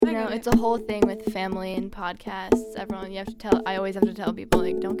know, it's a whole thing with family and podcasts. Everyone, I always have to tell people,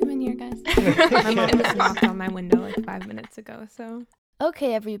 like, don't come in here, guys. My mom just knocked on my window like 5 minutes ago, so.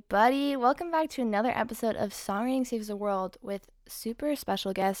 Okay, everybody, welcome back to another episode of Songwriting Saves the World with super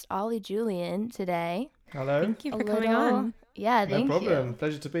special guest Ollie Julian today. Hello. Thank you for coming on. Yeah, No thank problem. you.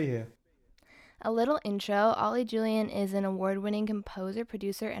 Pleasure to be here. A little intro. Ollie Julian is an award-winning composer,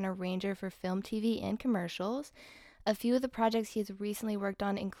 producer, and arranger for film, TV, and commercials. A few of the projects he has recently worked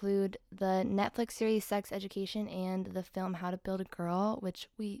on include the Netflix series Sex Education and the film How to Build a Girl,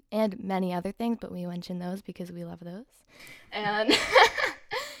 and many other things, but we mention those because we love those. And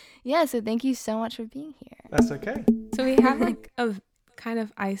yeah, so thank you so much for being here. That's okay. So we have like a kind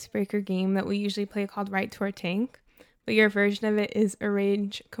of icebreaker game that we usually play called Write to Our Tank, but your version of it is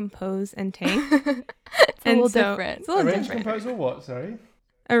Arrange, Compose, and Tank. It's a little different. It's a little Arrange, different. compose, or what? Sorry.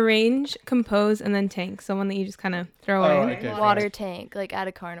 Arrange, compose, and then tank. So one that you just kind of throw Oh, in. right, okay, Water fine. tank, like at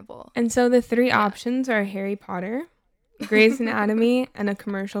a carnival. And so the three options are Harry Potter, Grey's Anatomy, and a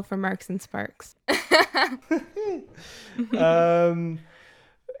commercial for Marks and Sparks.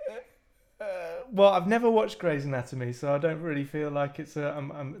 Well, I've never watched Grey's Anatomy, so I don't really feel like it's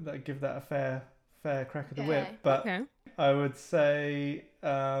I give that a fair crack of the whip. Okay. But Okay. I would say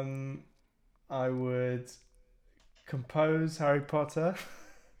I would compose Harry Potter,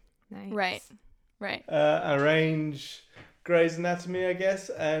 Nice. Right. arrange Grey's Anatomy, I guess,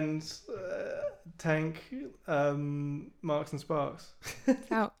 and tank Marks and Sparks.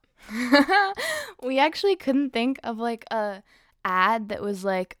 Out. We actually couldn't think of like a ad that was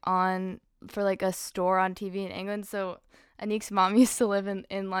like on for like a store on TV in England. So Anik's mom used to live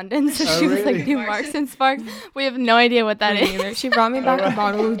in London, so Oh, she was like really? do Marks and Sparks. We have no idea what that Me is. neither. She brought me back Alright. a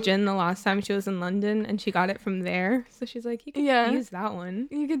bottle of gin the last time she was in London, and she got it from there. So she's like, you can Yeah. use that one.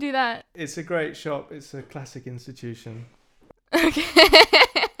 You could do that. It's a great shop. It's a classic institution. Okay.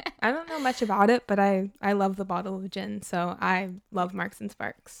 I don't know much about it, but I love the bottle of gin, so I love Marks and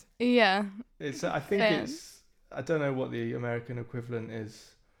Sparks. Yeah. It's. I think Fan. it's. I don't know what the American equivalent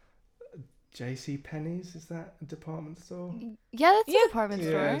is. J.C. Penney's, is that a department store? Yeah, that's Yeah. a department Yeah,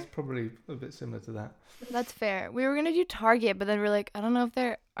 store. it's probably a bit similar to that. That's fair. We were gonna do Target, but then we're like, I don't know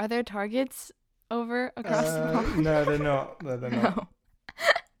if are there Targets over across the pond. No, they're not. No, they're not. No.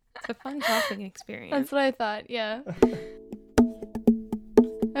 It's a fun shopping experience. That's what I thought, yeah.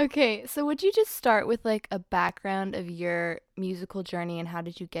 Okay, so would you just start with like a background of your musical journey and how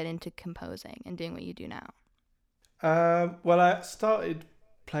did you get into composing and doing what you do now? Well, I started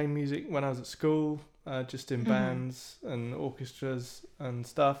playing music when I was at school, just in Mhm. bands and orchestras and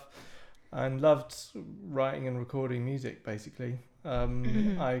stuff, and loved writing and recording music, basically.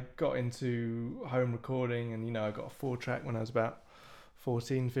 Mhm. I got into home recording, and I got a 4-track when I was about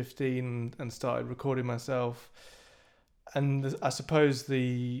 14, 15, and started recording myself. And I suppose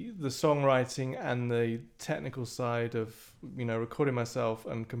the songwriting and the technical side of recording myself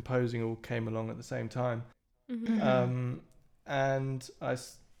and composing all came along at the same time. Mhm. And I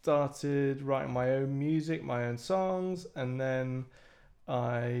started writing my own music, my own songs, and then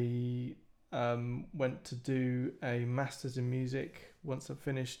I went to do a master's in music once I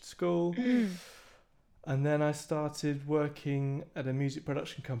finished school. And then I started working at a music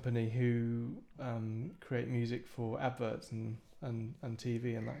production company who create music for adverts and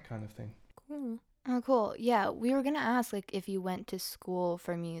TV and that kind of thing. Cool. Oh, cool. Yeah, we were gonna ask like if you went to school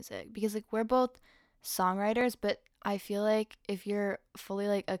for music because like we're both songwriters, but I feel like if you're fully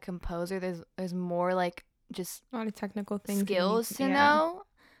like a composer, there's more like just A lot of technical things. you need skills to yeah. know.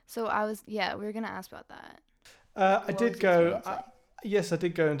 So we were gonna ask about that. I What did was go. your experience like? Yes, I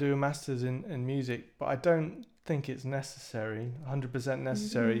did go and do a master's in music, but I don't think it's necessary, 100%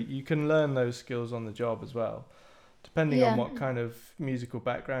 necessary. You can learn those skills on the job as well, depending Yeah. on what kind of musical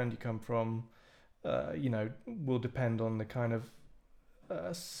background you come from. Will depend on the kind of,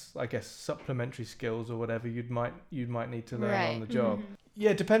 I guess, supplementary skills or whatever you might need to learn on the job. Mhm.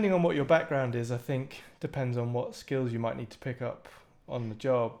 Yeah, depending on what your background is, I think depends on what skills you might need to pick up on the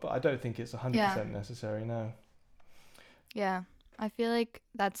job. But I don't think it's 100% necessary. No. Yeah, I feel like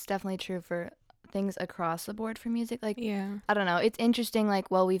that's definitely true for things across the board for music. Like, Yeah. I don't know. It's interesting, like,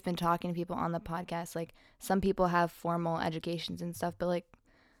 while we've been talking to people on the podcast, like, some people have formal educations and stuff, but, like,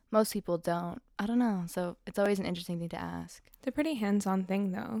 most people don't. I don't know. So it's always an interesting thing to ask. It's a pretty hands-on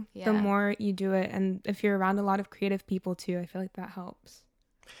thing, though. Yeah. The more you do it, and if you're around a lot of creative people, too, I feel like that helps.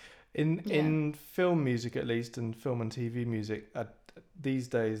 In film music, at least, and film and TV music, these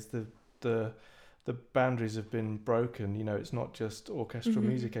days the boundaries have been broken. It's not just orchestral Mhm.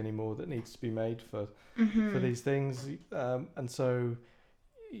 music anymore that needs to be made for Mm-hmm. these things, and so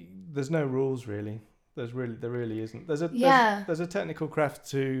there's no rules really. There really isn't. There's a Yeah. there's a technical craft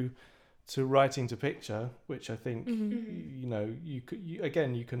to writing to picture, which I think Mm-hmm. you know you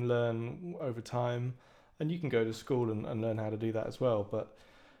can learn over time, and you can go to school and learn how to do that as well. But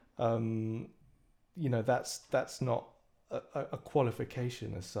you know that's not a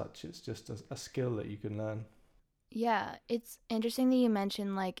qualification as such. It's just a skill that you can learn. Yeah, it's interesting that you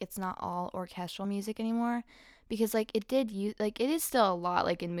mentioned like it's not all orchestral music anymore because like it did use like it is still a lot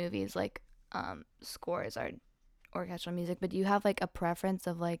like in movies like scores are orchestral music, but do you have like a preference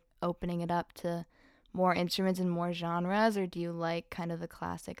of like opening it up to more instruments and more genres, or do you like kind of the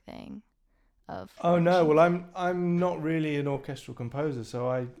classic thing of Oh no, orchestral well music? I'm not really an orchestral composer, so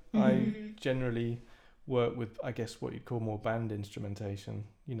I Mm-hmm. generally work with, I guess, what you'd call more band instrumentation,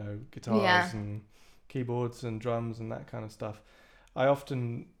 you know, Yeah. guitars and keyboards and drums and that kind of stuff. I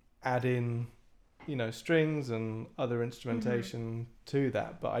often add in, you know, strings and other instrumentation to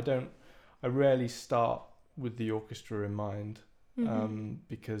that, but I rarely start with the orchestra in mind,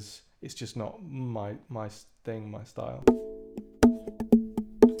 because it's just not my thing, my style.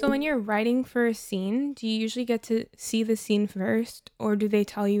 So when you're writing for a scene, do you usually get to see the scene first, or do they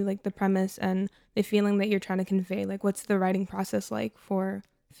tell you like the premise and the feeling that you're trying to convey? Like what's the writing process like for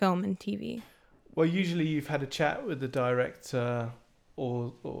film and TV? Well, usually you've had a chat with the director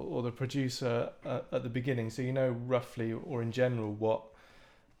or the producer at the beginning, so you know roughly or in general what,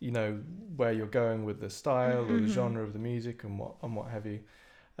 you know, where you're going with the style or the genre of the music and what have you,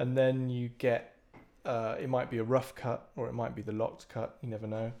 and then you get it might be a rough cut or it might be the locked cut. You never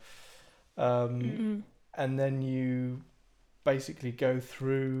know, Mm. and then you basically go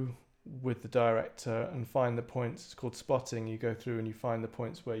through with the director and find the points. It's called spotting. You go through and you find the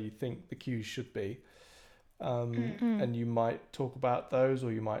points where you think the cues should be. Mm. And you might talk about those,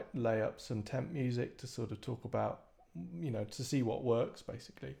 or you might lay up some temp music to sort of talk about, you know, to see what works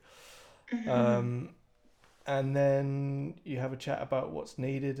basically. Um, and then you have a chat about what's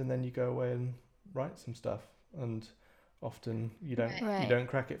needed, and then you go away and write some stuff. And often you Right. don't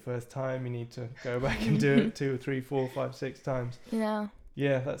crack it first time. You need to go back and do it 2 or 3, 4, 5, 6 times. You know,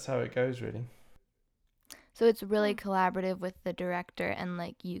 Yeah, that's how it goes really. so it's really collaborative with the director and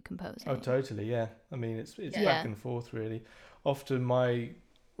like you Oh, composing. totally. Yeah. I mean, it's Yeah. back and forth really. Often my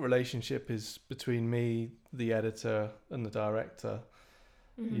relationship is between me, the editor, and the director.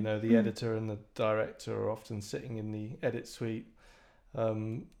 Mm-hmm. You know, the editor and the director are often sitting in the edit suite,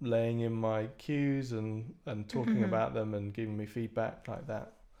 laying in my cues and talking about them and giving me feedback like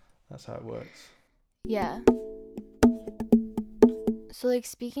that. That's how it works. Yeah. So like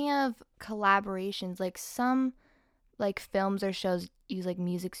speaking of collaborations, like some like films or shows use like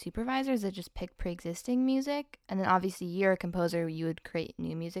music supervisors that just pick pre-existing music, and then obviously you're a composer, you would create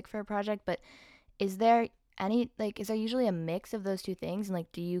new music for a project, but is there is there usually a mix of those two things, and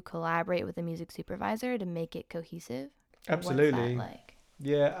like do you collaborate with a music supervisor to make it cohesive? Or what's that Absolutely. like?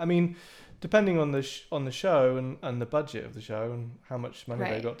 Yeah, I mean, depending on on the show and the budget of the show and how much money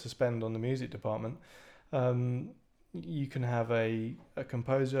they Right. got to spend on the music department, um, you can have a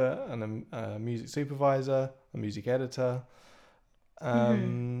composer and a music supervisor, a music editor.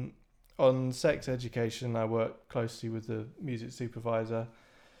 On sex education, I work closely with the music supervisor,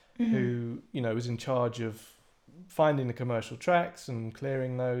 who, you know, was in charge of finding the commercial tracks and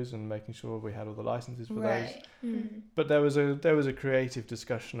clearing those and making sure we had all the licenses for those. But there was a creative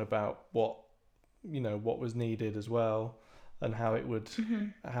discussion about what, you know, what was needed as well, and how it would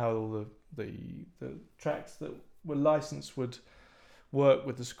how all the tracks that were licensed would work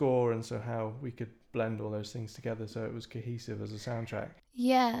with the score, and so how we could blend all those things together so it was cohesive as a soundtrack.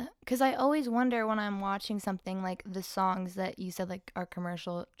 Yeah, because I always wonder when I'm watching something like the songs that you said like are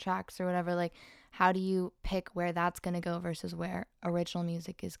commercial tracks or whatever, like how do you pick where that's going to go versus where original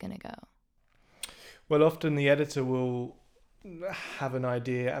music is going to go? Well, often the editor will have an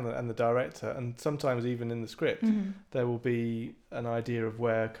idea, and the director, and sometimes even in the script, there will be an idea of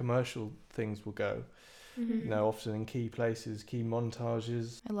where commercial things will go. You know, often in key places, key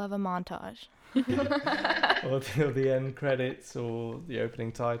montages, I love a montage. or the end credits, or the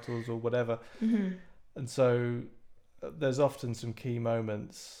opening titles, or whatever. And so there's often some key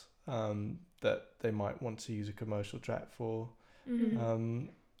moments that they might want to use a commercial track for,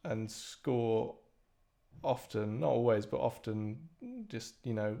 and score often, not always, but often just,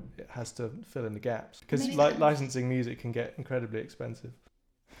 you know, it has to fill in the gaps because Makes sense. licensing music can get incredibly expensive.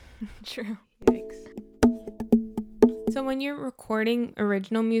 True. Yikes. So when you're recording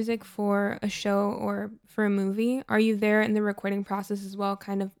original music for a show or for a movie, are you there in the recording process as well,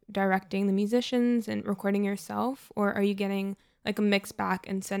 kind of directing the musicians and recording yourself, or are you getting like a mix back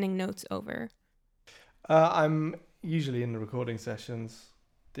and sending notes over? I'm usually in the recording sessions.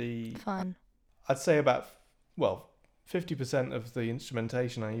 Fun. I'd say about 50% of the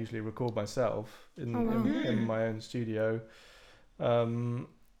instrumentation I usually record myself in my own studio, and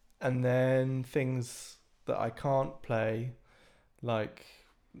then things that I can't play, like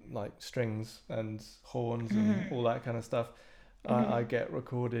strings and horns and all that kind of stuff, I get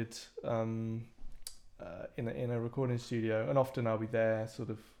recorded in a recording studio, and often I'll be there sort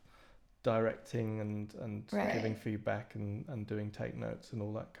of directing and giving feedback and doing take notes and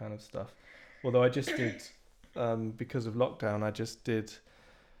all that kind of stuff. Although I just did, because of lockdown, I just did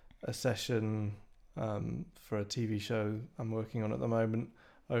a session for a TV show I'm working on at the moment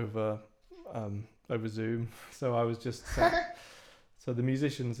over Zoom. So I was just sat, so the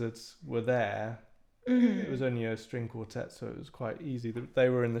musicians that were there, it was only a string quartet, so it was quite easy. They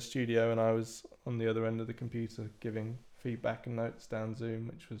were in the studio and I was on the other end of the computer giving feedback and notes down Zoom,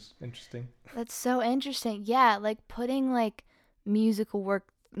 which was interesting. That's so interesting. Yeah, like putting like musical work,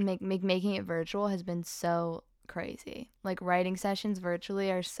 making it virtual has been so crazy. Like writing sessions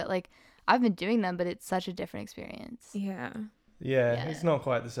virtually are so, like, I've been doing them, but it's such a different experience. Yeah. Yeah, it's not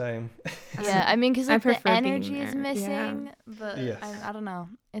quite the same. Yeah, I mean, because like, the prefer being energy is there. missing, Yeah. but Yes. I don't know.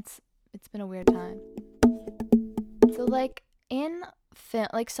 It's been a weird time. So like in film,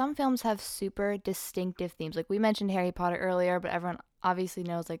 like some films have super distinctive themes. Like we mentioned Harry Potter earlier, but everyone obviously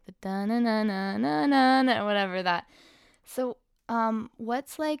knows like the da na na na na na na whatever that. So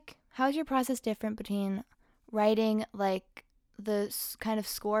what's like, how's your process different between writing like the kind of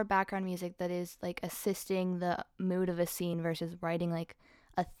score background music that is like assisting the mood of a scene versus writing like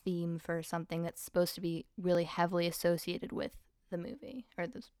a theme for something that's supposed to be really heavily associated with the movie or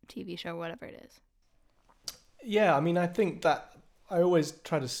the TV show or whatever it is? Yeah, I mean, I think that I always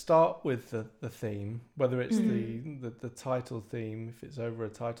try to start with the theme, whether it's the title theme, if it's over a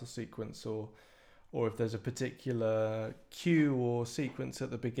title sequence, or if there's a particular cue or sequence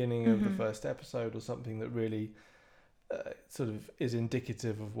at the beginning of the first episode or something that really sort of is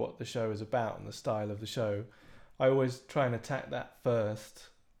indicative of what the show is about and the style of the show. I always try and attack that first,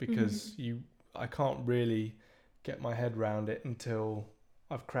 because I can't really get my head around it until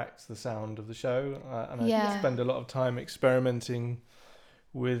I've cracked the sound of the show, and I spend a lot of time experimenting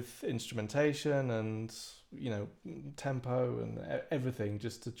with instrumentation and tempo and everything,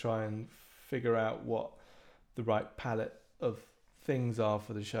 just to try and figure out what the right palette of things are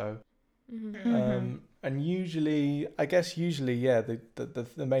for the show. And usually, yeah,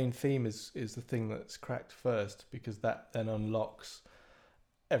 the main theme is the thing that's cracked first, because that then unlocks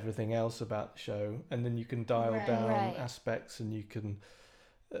everything else about the show, and then you can dial down aspects, and you can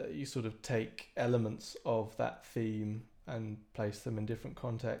you sort of take elements of that theme and place them in different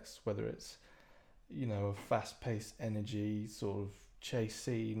contexts, whether it's a fast-paced energy sort of chase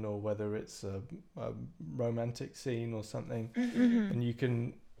scene, or whether it's a romantic scene or something, and you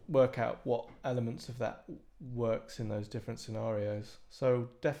can work out what elements of that works in those different scenarios. So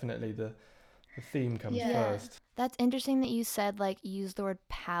definitely the theme comes first. That's interesting that you said like use the word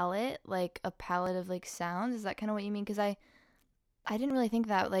palette, like a palette of like sounds. Is that kind of what you mean? Because I didn't really think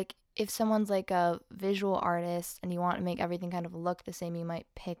that. Like if someone's like a visual artist and you want to make everything kind of look the same, you might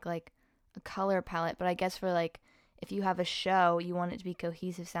pick like a color palette. But I guess for like if you have a show, you want it to be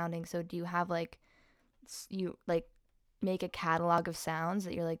cohesive sounding. So do you have like you like make a catalog of sounds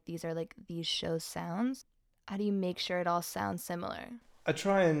that you're like, these are like these shows' sounds? How do you make sure it all sounds similar? I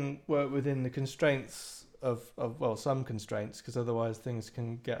try and work within the constraints of some constraints, because otherwise things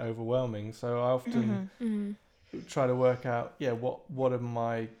can get overwhelming. So I often try to work out, what are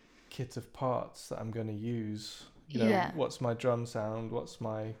my kit of parts that I'm going to use? What's my drum sound? What's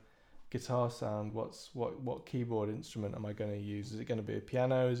my guitar sound? What keyboard instrument am I going to use? Is it going to be a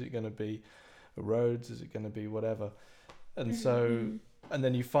piano? Is it going to be a Rhodes? Is it going to be whatever? And so, and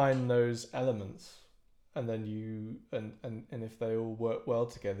then you find those elements, and then you and if they all work well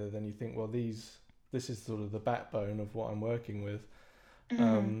together, then you think, well, this is sort of the backbone of what I'm working with,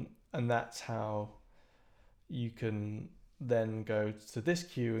 and that's how you can then go to this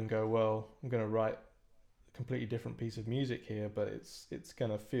cue and go, well, I'm going to write a completely different piece of music here, but it's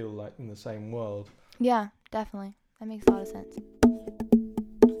going to feel like in the same world. Yeah, definitely. That makes a lot of sense.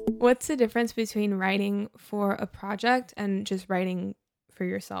 What's the difference between writing for a project and just writing for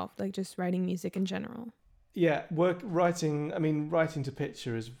yourself, like just writing music in general? Yeah, writing to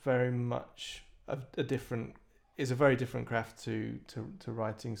picture is very much a very different craft to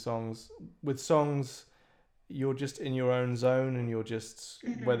writing songs. With songs, you're just in your own zone, and you're just,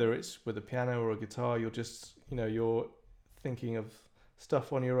 whether it's with a piano or a guitar, you're just, you're thinking of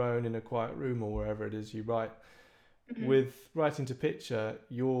stuff on your own in a quiet room or wherever it is you write. With writing to picture,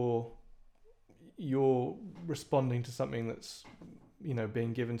 you're responding to something that's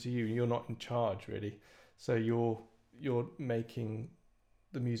being given to you. You're not in charge really, so you're making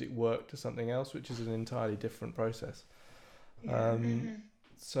the music work to something else, which is an entirely different process.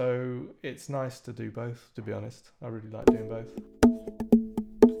 So it's nice to do both, to be honest. I really like doing both.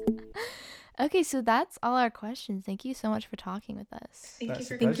 Okay, so that's all our questions. Thank you so much for talking with us. Thank you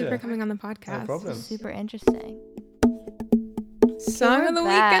for coming on the podcast. No problem. Super interesting. Song of the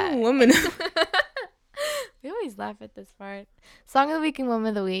week and woman. We always laugh at this part. Song of the week and woman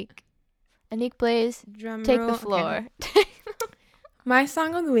of the week. Anik Blaze, Drum take roll. the Okay. floor. My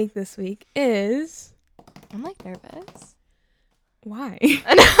song of the week this week is... I'm like nervous. Why?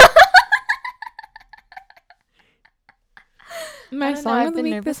 I My don't know, song I've of the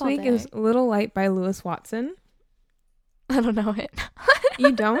been week this nervous all week is day. Little Light by Lewis Watson. I don't know it.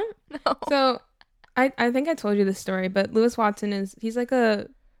 You don't? No. So I think I told you this story, but Lewis Watson he's like a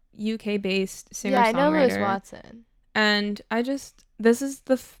UK-based singer-songwriter. Yeah, I know Lewis Watson. And this is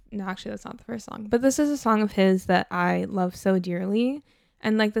no, actually that's not the first song, but this is a song of his that I love so dearly.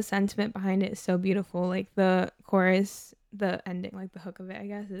 And like the sentiment behind it is so beautiful. Like the chorus, the ending, like the hook of it, I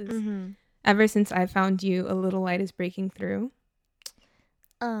guess, is ever since I found you, a little light is breaking through.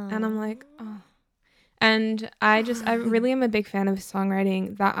 And I'm like, oh. And I really am a big fan of his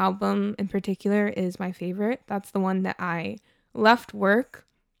songwriting. That album in particular is my favorite. That's the one that I left work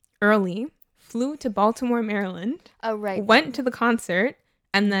early, flew to Baltimore, Maryland, Oh, right. went to the concert,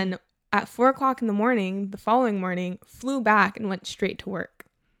 and then at 4:00 in the morning, the following morning, flew back and went straight to work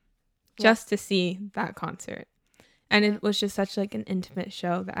just to see that concert. And it was just such like an intimate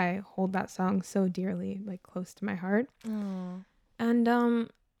show that I hold that song so dearly, like close to my heart. Oh. And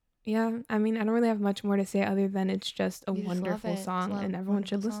yeah, I mean, I don't really have much more to say other than it's just a You just love wonderful it. It's song, a and everyone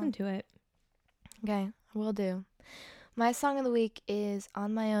should wonderful listen to it. Okay, will do. My song of the week is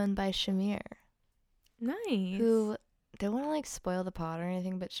On My Own by Shamir. Nice. Who, don't want to like spoil the pod or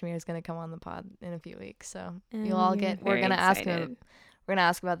anything, but Shamir's going to come on the pod in a few weeks. So And you'll all we're we're very going to ask him. excited. We're going to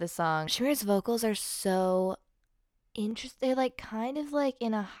ask about this song. Shamir's vocals are so interesting. They're like kind of like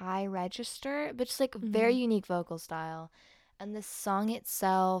in a high register, but just like very unique vocal style. And the song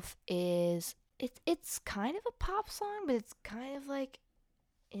itself is, it's kind of a pop song, but it's kind of like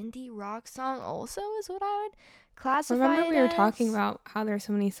indie rock song also is what I would classify Remember it we were as. talking about how there's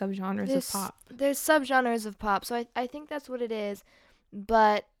so many subgenres of pop. There's subgenres of pop, so I think that's what it is.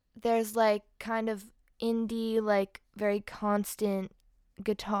 But there's like kind of indie, like very constant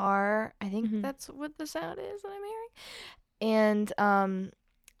guitar. I think that's what the sound is that I'm hearing. And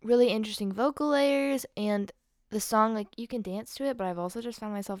really interesting vocal layers, and the song, like you can dance to it, but I've also just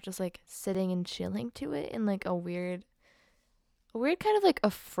found myself just like sitting and chilling to it in like a weird kind of like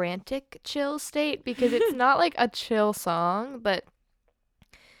a frantic chill state, because it's not like a chill song, but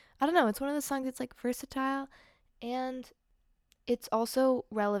I don't know, it's one of those songs that's like versatile, and it's also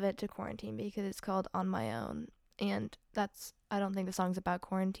relevant to quarantine because it's called On My Own, and I don't think the song's about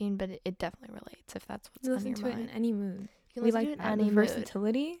quarantine, but it definitely relates if that's what's You on listen your to mind. it in any mood. You can We listen to like it in that. any The mood.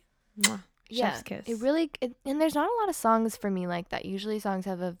 versatility. Mwah. Chef's kiss. And there's not a lot of songs for me like that. Usually songs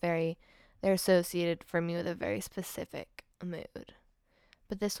have they're associated for me with a very specific mood.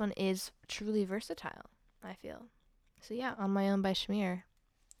 But this one is truly versatile, I feel. So yeah, On My Own by Shamir.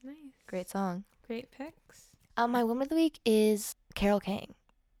 Nice. Great song. Great picks. My woman of the week is Carole King,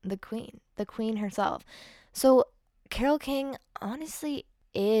 the queen herself. So Carole King honestly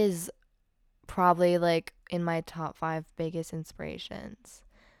is probably like in my top 5 biggest inspirations.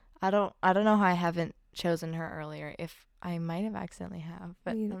 I don't know how I haven't chosen her earlier. If I might have accidentally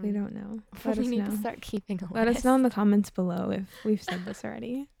but we don't know. we Let us need know. to start keeping a Let list. us know in the comments below if we've said this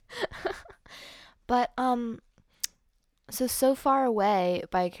already. But so Far Away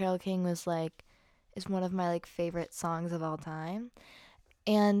by Carole King is one of my like favorite songs of all time,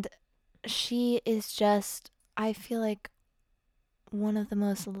 and she is just, I feel like, one of the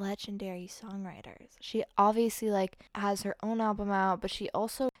most legendary songwriters. She obviously like has her own album out, but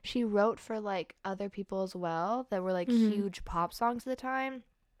she wrote for like other people as well that were like huge pop songs at the time.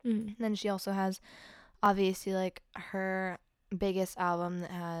 And then she also has obviously like her biggest album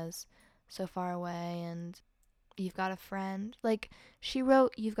that has So Far Away and You've Got a Friend. Like she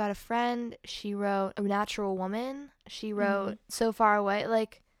wrote You've Got a Friend, she wrote A Natural Woman, she wrote So Far Away.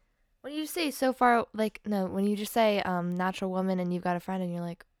 Like when you say so far, like, no, when you just say Natural Woman and You've Got a Friend and you're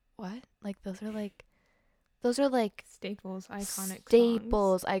like, what? Like those are like Staples,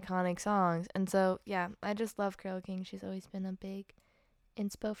 iconic songs. And so yeah, I just love Carole King. She's always been a big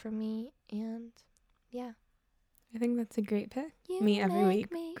inspo for me, and yeah, I think that's a great pick. you Me every make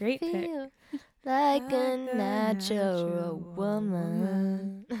week. me Great pick. feel like a natural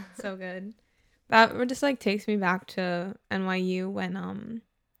woman. So good. That just like takes me back to NYU when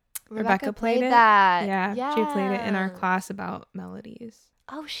Rebecca played it. that. Yeah, she played it in our class about melodies.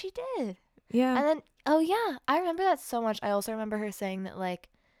 Oh, she did. Yeah. And then, oh yeah, I remember that so much. I also remember her saying that like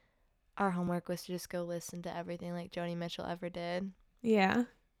our homework was to just go listen to everything like Joni Mitchell ever did. Yeah.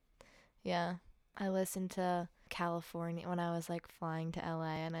 Yeah. I listened to California when I was like flying to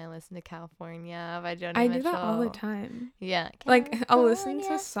LA, and I listened to California by Joni Mitchell. I do that all the time. Yeah. Like I'll listen to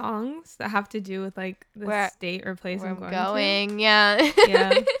California. songs that have to do with like the Where- state or place Where I'm I'm going to. Yeah.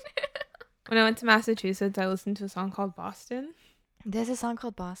 Yeah. When I went to Massachusetts, I listened to a song called Boston. There's a song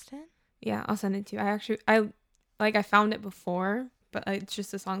called Boston? Yeah, I'll send it to you. I found it before, but it's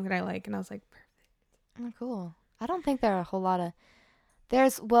just a song that I like, and I was like, Oh, cool. I don't think there are a whole lot of...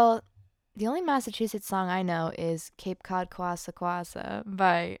 the only Massachusetts song I know is Cape Cod Kwassa Kwassa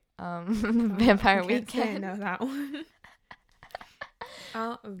by Vampire I can't say I Weekend. know that one.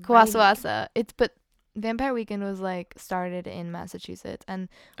 Kwassa Kwassa. But Vampire Weekend was like started in Massachusetts, and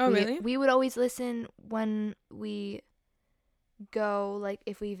Really? we would always listen when we go, like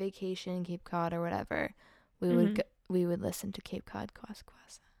if we vacation in Cape Cod or whatever, we would listen to Cape Cod Kwassa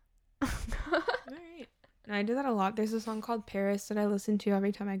Kwassa. All right. I do that a lot. There's a song called Paris that I listen to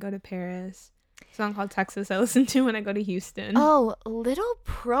every time I go to Paris. A song called Texas I listen to when I go to Houston. Oh, little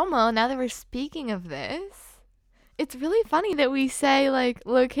promo now that we're speaking of this. It's really funny that we say like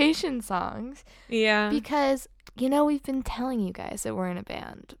location songs Yeah. because, we've been telling you guys that we're in a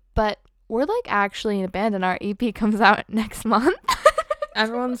band, but we're like actually in a band and our EP comes out next month.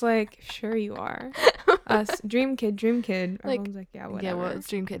 Everyone's like, sure you are. Us, Dream Kid. Like, Everyone's like, yeah, whatever. Yeah, well, it's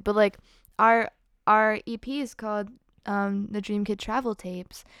Dream Kid. But like our EP is called the Dream Kid Travel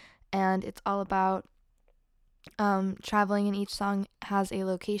Tapes, and it's all about traveling, and each song has a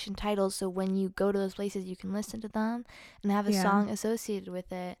location title, so when you go to those places you can listen to them and have a song associated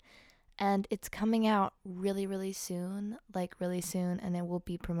with it. And it's coming out really, really soon, and it will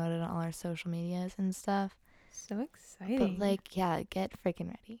be promoted on all our social medias and stuff. So exciting. But like, yeah, get freaking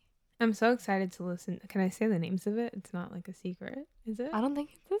ready. I'm so excited to listen. Can I say the names of it? It's not like a secret, is it? I don't think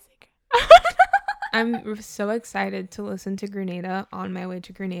it's a secret. I'm so excited to listen to Grenada on my way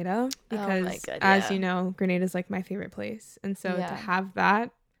to Grenada because, as you know, Grenada is like my favorite place. And so to have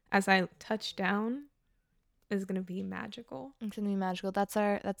that as I touch down is going to be magical. It's going to be magical. That's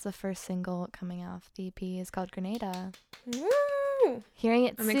the first single coming off the EP. Is called Grenada. Woo! Hearing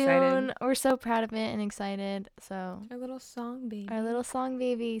it I'm soon. excited. We're so proud of it and excited. So Our little song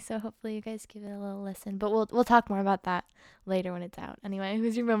baby. So hopefully you guys give it a little listen. But we'll talk more about that later when it's out. Anyway,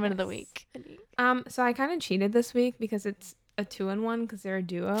 who's your moment of the week? So I kind of cheated this week because it's a 2-in-1 because they're a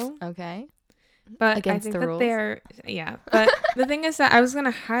duo. Okay. But Against I think the that rules. But the thing is that I was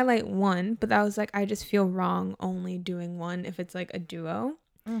gonna highlight one, but I was like, I just feel wrong only doing one if it's like a duo.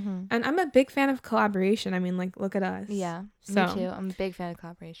 Mm-hmm. And I'm a big fan of collaboration. I mean, like, look at us. Yeah, So, me too. I'm a big fan of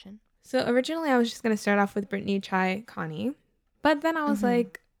collaboration. So originally I was just gonna start off with Brittany Chai Connie, but then I was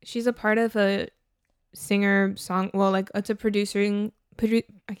like, she's a part of a singer song. Well, like it's a producing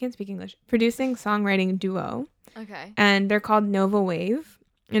songwriting duo. Okay. And they're called Nova Wave,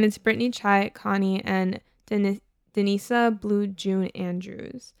 and it's Brittany Chai Connie and Denisa Blue June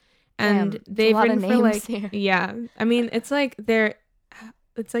Andrews, and they've written for like yeah. I mean, it's like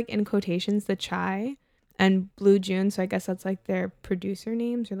it's like in quotations the Chai and Blue June, so I guess that's like their producer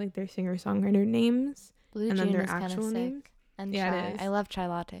names or like their singer-songwriter names. Blue and June then their is actual sick. names. And Yeah, chai. it is. I love chai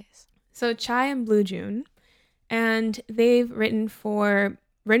lattes. So Chai and Blue June, and they've written for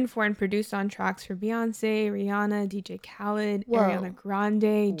and produced on tracks for Beyonce, Rihanna, DJ Khaled, Ariana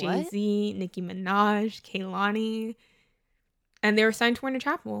Grande, Jay-Z, Nicki Minaj, Kehlani, and they were signed to Warner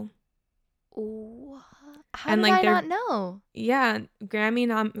Chappell. Oh, how did I not know? Yeah,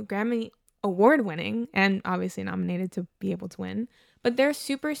 Grammy award winning and obviously nominated to be able to win. But they're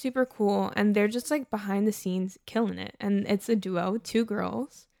super, super cool, and they're just like behind the scenes killing it. And it's a duo, 2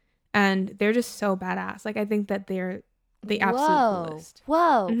 girls, and they're just so badass. Like I think that they're the absolute coolest.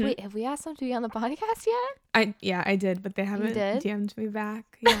 Whoa. Mhm. Wait, have we asked them to be on the podcast yet? I did, but they haven't did? DM'd me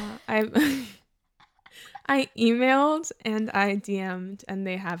back. Yeah. I emailed and I DM'd and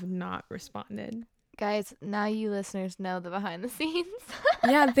they have not responded. Guys, now you listeners know the behind the scenes.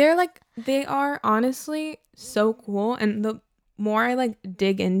 Yeah, they are honestly so cool, and the more I like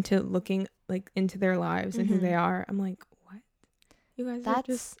dig into looking like into their lives and who they are, I'm like, what? You guys are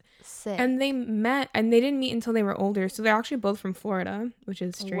just sick. And they met, and they didn't meet until they were older, so they're actually both from Florida, which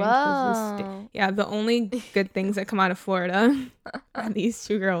is strange. Whoa. The only good things that come out of Florida are these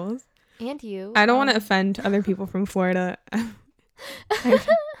 2 girls. And you. I don't want to offend other people from Florida.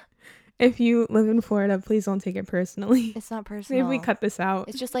 If you live in Florida, please don't take it personally. It's not personal. Maybe we cut this out.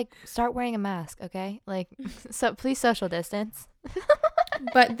 It's just like, start wearing a mask, okay? Like, so please social distance.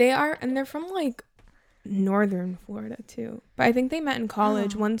 But they're from like northern Florida too. But I think they met in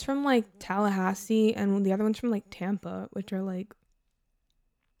college. Oh. One's from like Tallahassee and the other one's from like Tampa, which are like,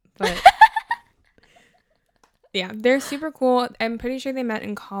 but yeah, they're super cool. I'm pretty sure they met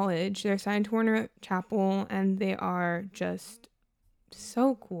in college. They're signed to Warner Chappell and they are just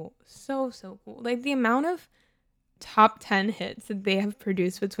so cool. So cool. Like the amount of top 10 hits that they have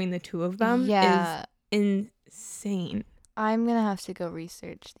produced between the two of them is insane. I'm going to have to go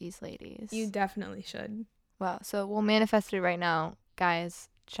research these ladies. You definitely should. Wow. So we'll manifest it right now. Guys,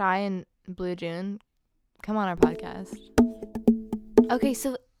 Chai and Blue June, come on our podcast. Okay,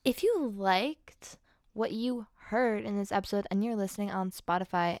 so if you liked what you heard in this episode and you're listening on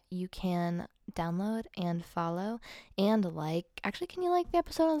Spotify, you can download and follow and like. Actually, can you like the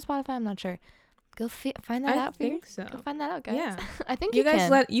episode on Spotify? I'm not sure. Go find that out for you. I think so. Go find that out, guys. Yeah. I think you guys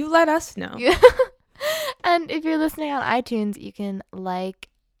can. let us know. Yeah. And if you're listening on iTunes, you can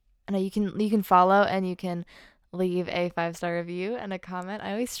you can follow and you can leave a 5-star review and a comment.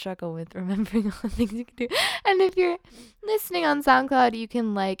 I always struggle with remembering all the things you can do. And if you're listening on SoundCloud, you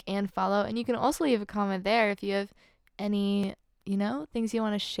can like and follow, and you can also leave a comment there if you have any, things you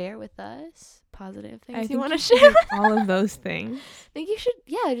want to share with us, positive things you want to share. All of those things. I think you should,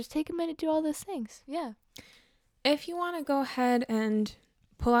 just take a minute to do all those things. Yeah. If you want to go ahead and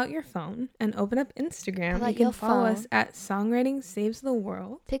pull out your phone and open up Instagram, Pull out you can your follow phone. us at Songwriting Saves the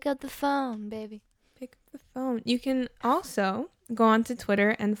World. Pick up the phone, baby. Pick up the phone. You can also go on to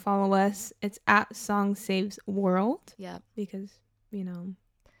Twitter and follow us. It's at Song Saves World. Yeah. Because, you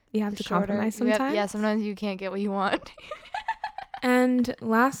have to compromise sometimes. Sometimes you can't get what you want. And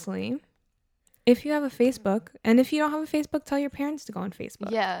lastly, if you have a Facebook, and if you don't have a Facebook, tell your parents to go on Facebook.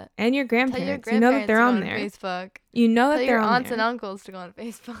 Yeah. And your grandparents. Tell your You know that grandparents they're to go on on there. Facebook. You know that Tell they're your on aunts there. and uncles to go on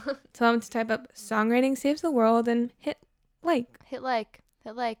Facebook. Tell them to type up Songwriting Saves the World and hit like. Hit like.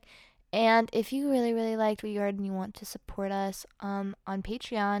 And if you really, really liked what you heard and you want to support us on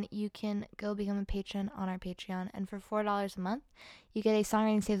Patreon, you can go become a patron on our Patreon. And for $4 a month, you get a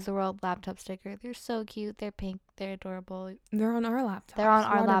Songwriting Saves the World laptop sticker. They're so cute. They're pink. They're adorable. They're on our laptops. They're on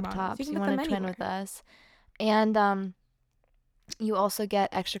our water laptops. bottles. You can want put to them twin with anywhere. us. And you also get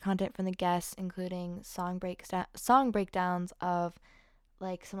extra content from the guests, including song breakdowns of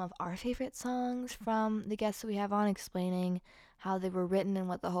like some of our favorite songs from the guests that we have on, explaining how they were written and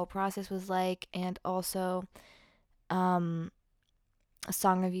what the whole process was like, and also song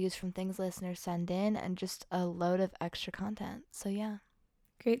reviews from things listeners send in, and just a load of extra content. So yeah.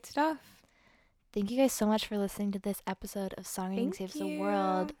 Great stuff. Thank you guys so much for listening to this episode of Songwriting Thank Saves the you.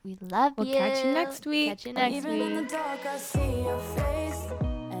 World. We love you. We'll catch you next week. Catch you next Even week. in the dark, I see your face.